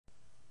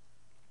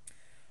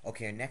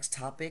Okay, our next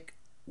topic,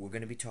 we're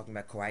going to be talking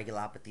about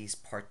coagulopathies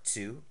part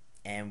 2,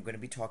 and we're going to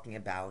be talking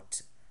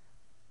about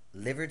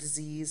liver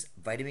disease,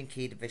 vitamin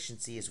K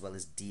deficiency, as well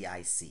as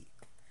DIC.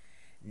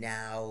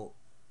 Now,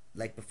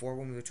 like before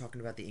when we were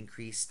talking about the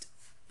increased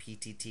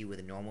PTT with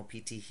a normal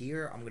PT,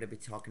 here I'm going to be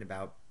talking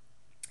about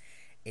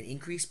an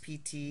increased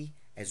PT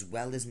as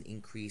well as an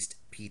increased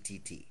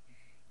PTT.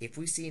 If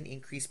we see an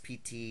increased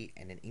PT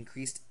and an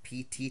increased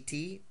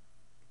PTT,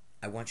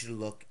 I want you to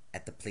look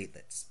at the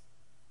platelets.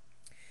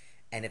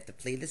 And if the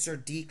platelets are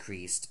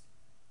decreased,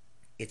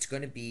 it's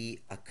going to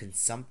be a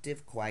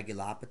consumptive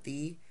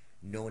coagulopathy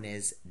known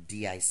as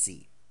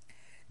DIC.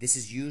 This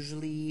is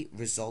usually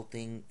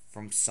resulting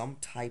from some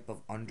type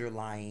of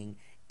underlying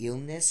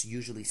illness,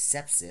 usually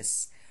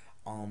sepsis.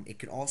 It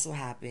can also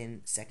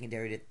happen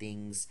secondary to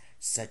things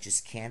such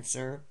as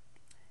cancer,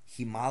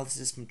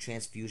 hemolysis from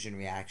transfusion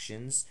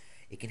reactions.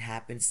 It can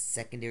happen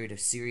secondary to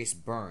serious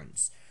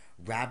burns.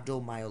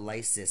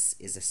 Rhabdomyolysis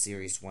is a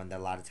serious one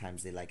that a lot of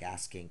times they like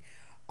asking.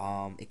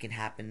 It can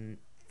happen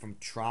from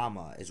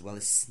trauma as well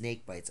as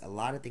snake bites. A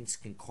lot of things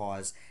can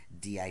cause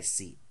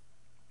DIC.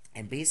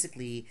 And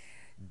basically,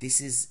 this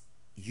is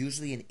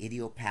usually an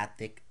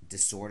idiopathic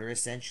disorder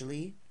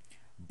essentially,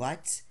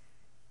 but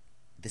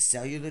the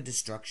cellular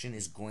destruction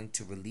is going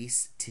to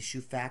release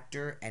tissue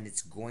factor and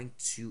it's going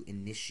to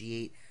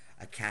initiate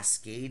a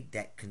cascade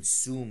that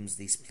consumes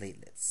these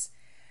platelets.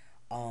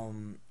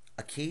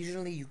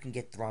 Occasionally you can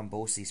get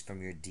thromboses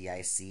from your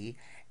DIC,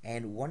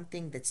 and one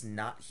thing that's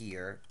not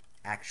here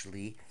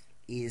actually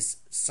is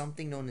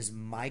something known as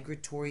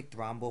migratory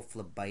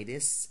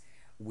thrombophlebitis,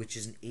 which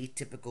is an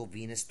atypical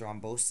venous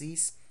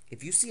thrombosis.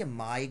 If you see a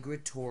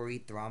migratory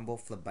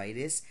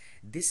thrombophlebitis,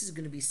 this is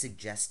going to be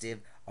suggestive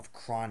of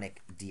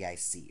chronic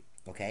DIC.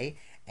 Okay,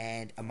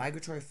 and a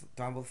migratory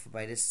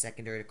thrombophlebitis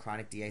secondary to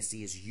chronic DIC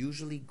is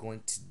usually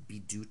going to be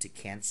due to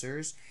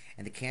cancers,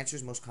 and the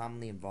cancers most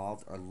commonly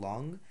involved are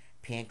lung,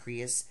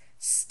 pancreas,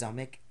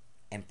 stomach,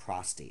 and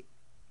prostate.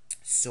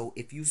 So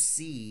if you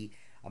see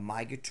a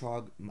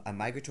migratory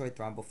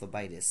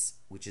thrombophlebitis,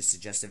 which is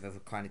suggestive of a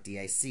chronic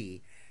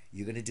DIC,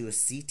 you're going to do a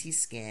CT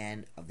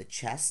scan of the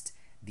chest,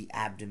 the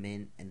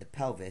abdomen, and the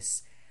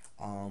pelvis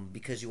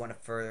because you want to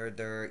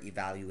further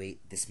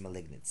evaluate this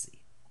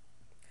malignancy.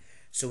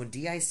 So in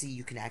DIC,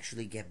 you can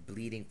actually get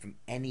bleeding from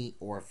any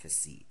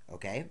orifice,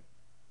 okay?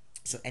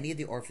 So any of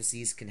the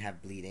orifices can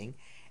have bleeding,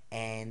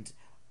 and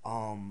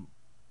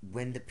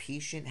when the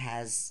patient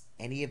has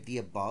any of the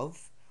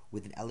above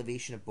with an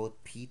elevation of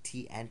both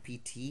PT and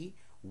PT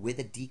with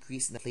a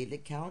decrease in the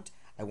platelet count,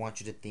 I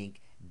want you to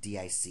think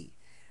DIC.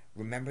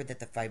 Remember that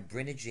the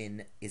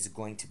fibrinogen is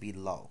going to be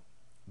low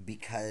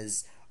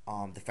because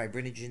the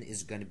fibrinogen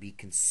is going to be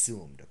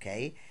consumed,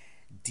 okay?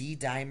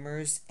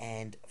 D-dimers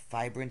and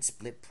fibrin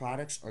split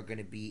products are going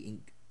to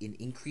be in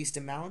increased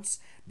amounts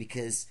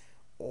because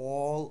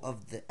all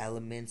of the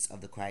elements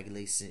of the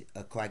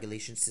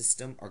coagulation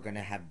system are going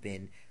to have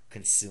been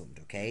consumed,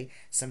 okay?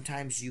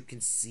 Sometimes you can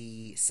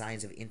see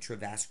signs of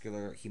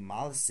intravascular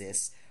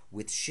hemolysis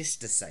with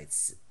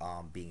schistocytes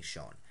being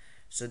shown.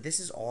 So this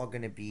is all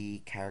going to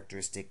be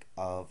characteristic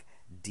of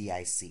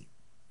DIC.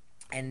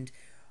 And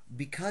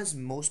because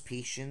most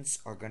patients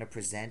are going to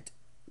present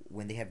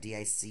when they have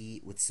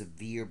DIC with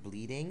severe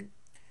bleeding,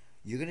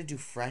 you're going to do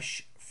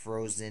fresh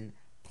frozen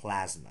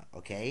plasma,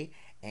 okay?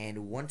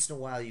 And once in a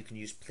while you can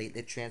use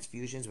platelet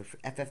transfusions,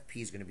 but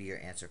FFP is going to be your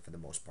answer for the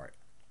most part.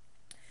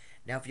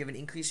 Now, if you have an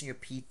increase in your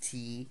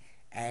PT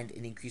and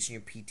an increase in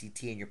your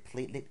PTT and your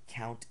platelet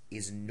count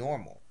is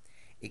normal,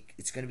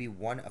 it's going to be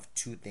one of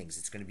two things.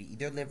 It's going to be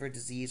either liver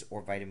disease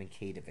or vitamin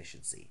K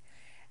deficiency.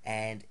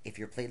 And if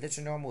your platelets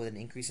are normal with an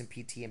increase in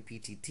PT and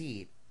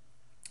PTT,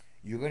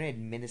 you're going to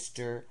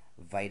administer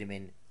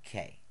vitamin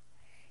K.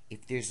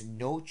 If there's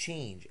no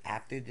change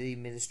after the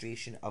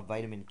administration of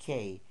vitamin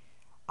K,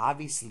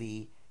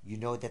 obviously you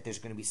know that there's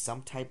going to be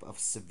some type of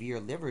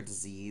severe liver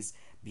disease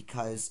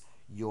because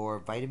your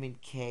vitamin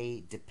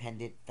K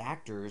dependent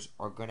factors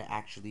are going to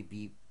actually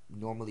be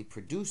normally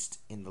produced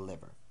in the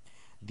liver.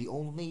 The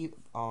only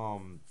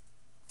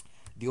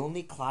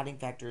clotting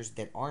factors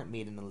that aren't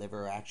made in the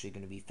liver are actually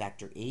going to be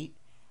factor 8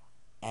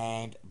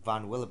 and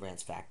von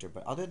Willebrand's factor.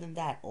 But other than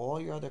that, all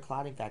your other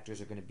clotting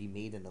factors are going to be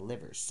made in the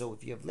liver. So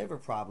if you have liver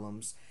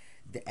problems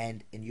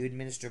and you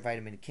administer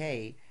vitamin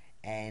K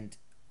and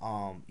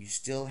you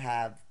still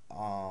have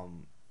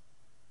an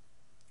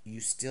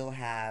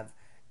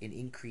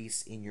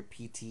increase in your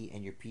PT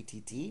and your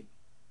PTT,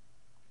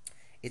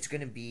 it's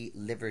going to be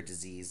liver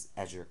disease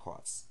as your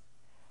cause.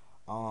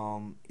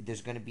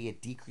 There's going to be a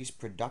decreased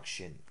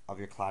production of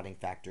your clotting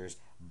factors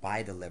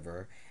by the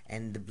liver,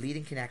 and the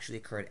bleeding can actually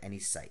occur at any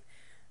site.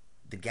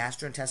 The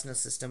gastrointestinal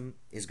system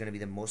is going to be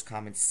the most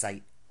common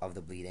site of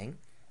the bleeding,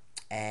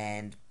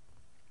 and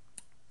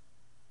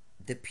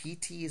the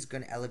PT is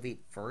going to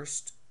elevate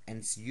first, and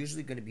it's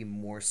usually going to be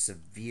more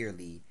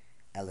severely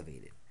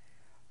elevated.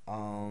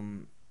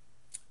 You're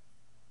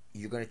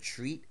going to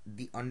treat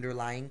the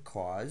underlying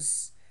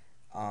cause,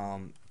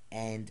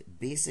 and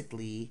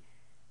basically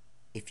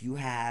if you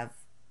have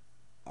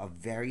a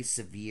very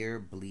severe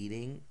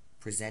bleeding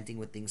presenting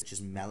with things such as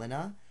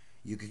melena,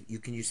 you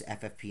can use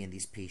FFP in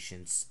these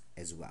patients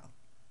as well.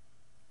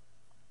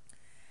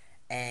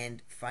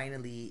 And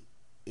finally,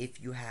 if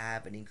you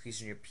have an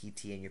increase in your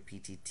PT and your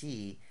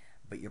PTT,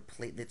 but your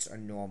platelets are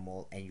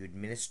normal and you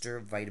administer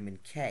vitamin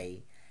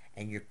K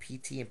and your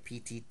PT and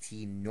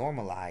PTT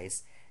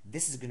normalize,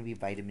 this is going to be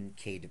vitamin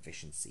K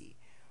deficiency.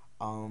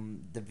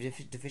 The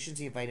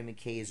deficiency of vitamin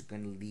K is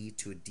going to lead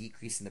to a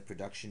decrease in the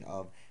production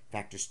of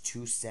factors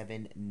 2,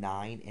 7,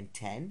 9, and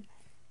 10.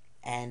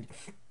 And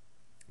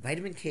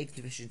vitamin K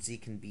deficiency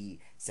can be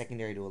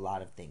secondary to a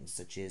lot of things,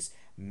 such as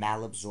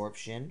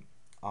malabsorption.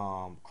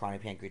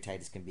 Chronic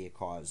pancreatitis can be a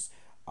cause.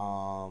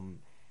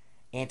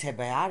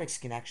 Antibiotics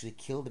can actually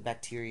kill the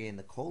bacteria in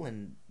the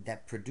colon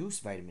that produce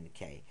vitamin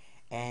K.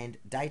 And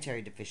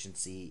dietary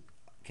deficiency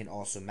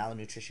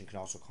malnutrition can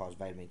also cause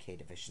vitamin K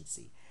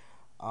deficiency.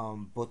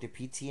 Both your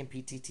PT and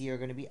PTT are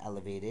going to be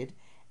elevated,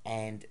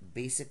 and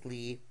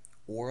basically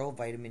oral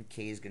vitamin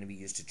K is going to be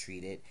used to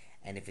treat it,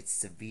 and if it's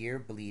severe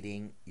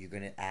bleeding, you're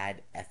going to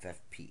add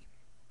FFP.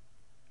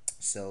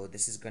 So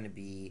this is going to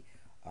be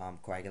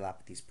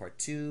coagulopathies part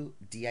 2,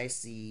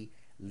 DIC,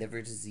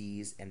 liver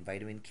disease, and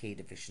vitamin K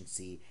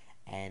deficiency,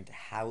 and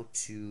how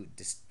to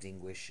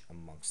distinguish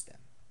amongst them.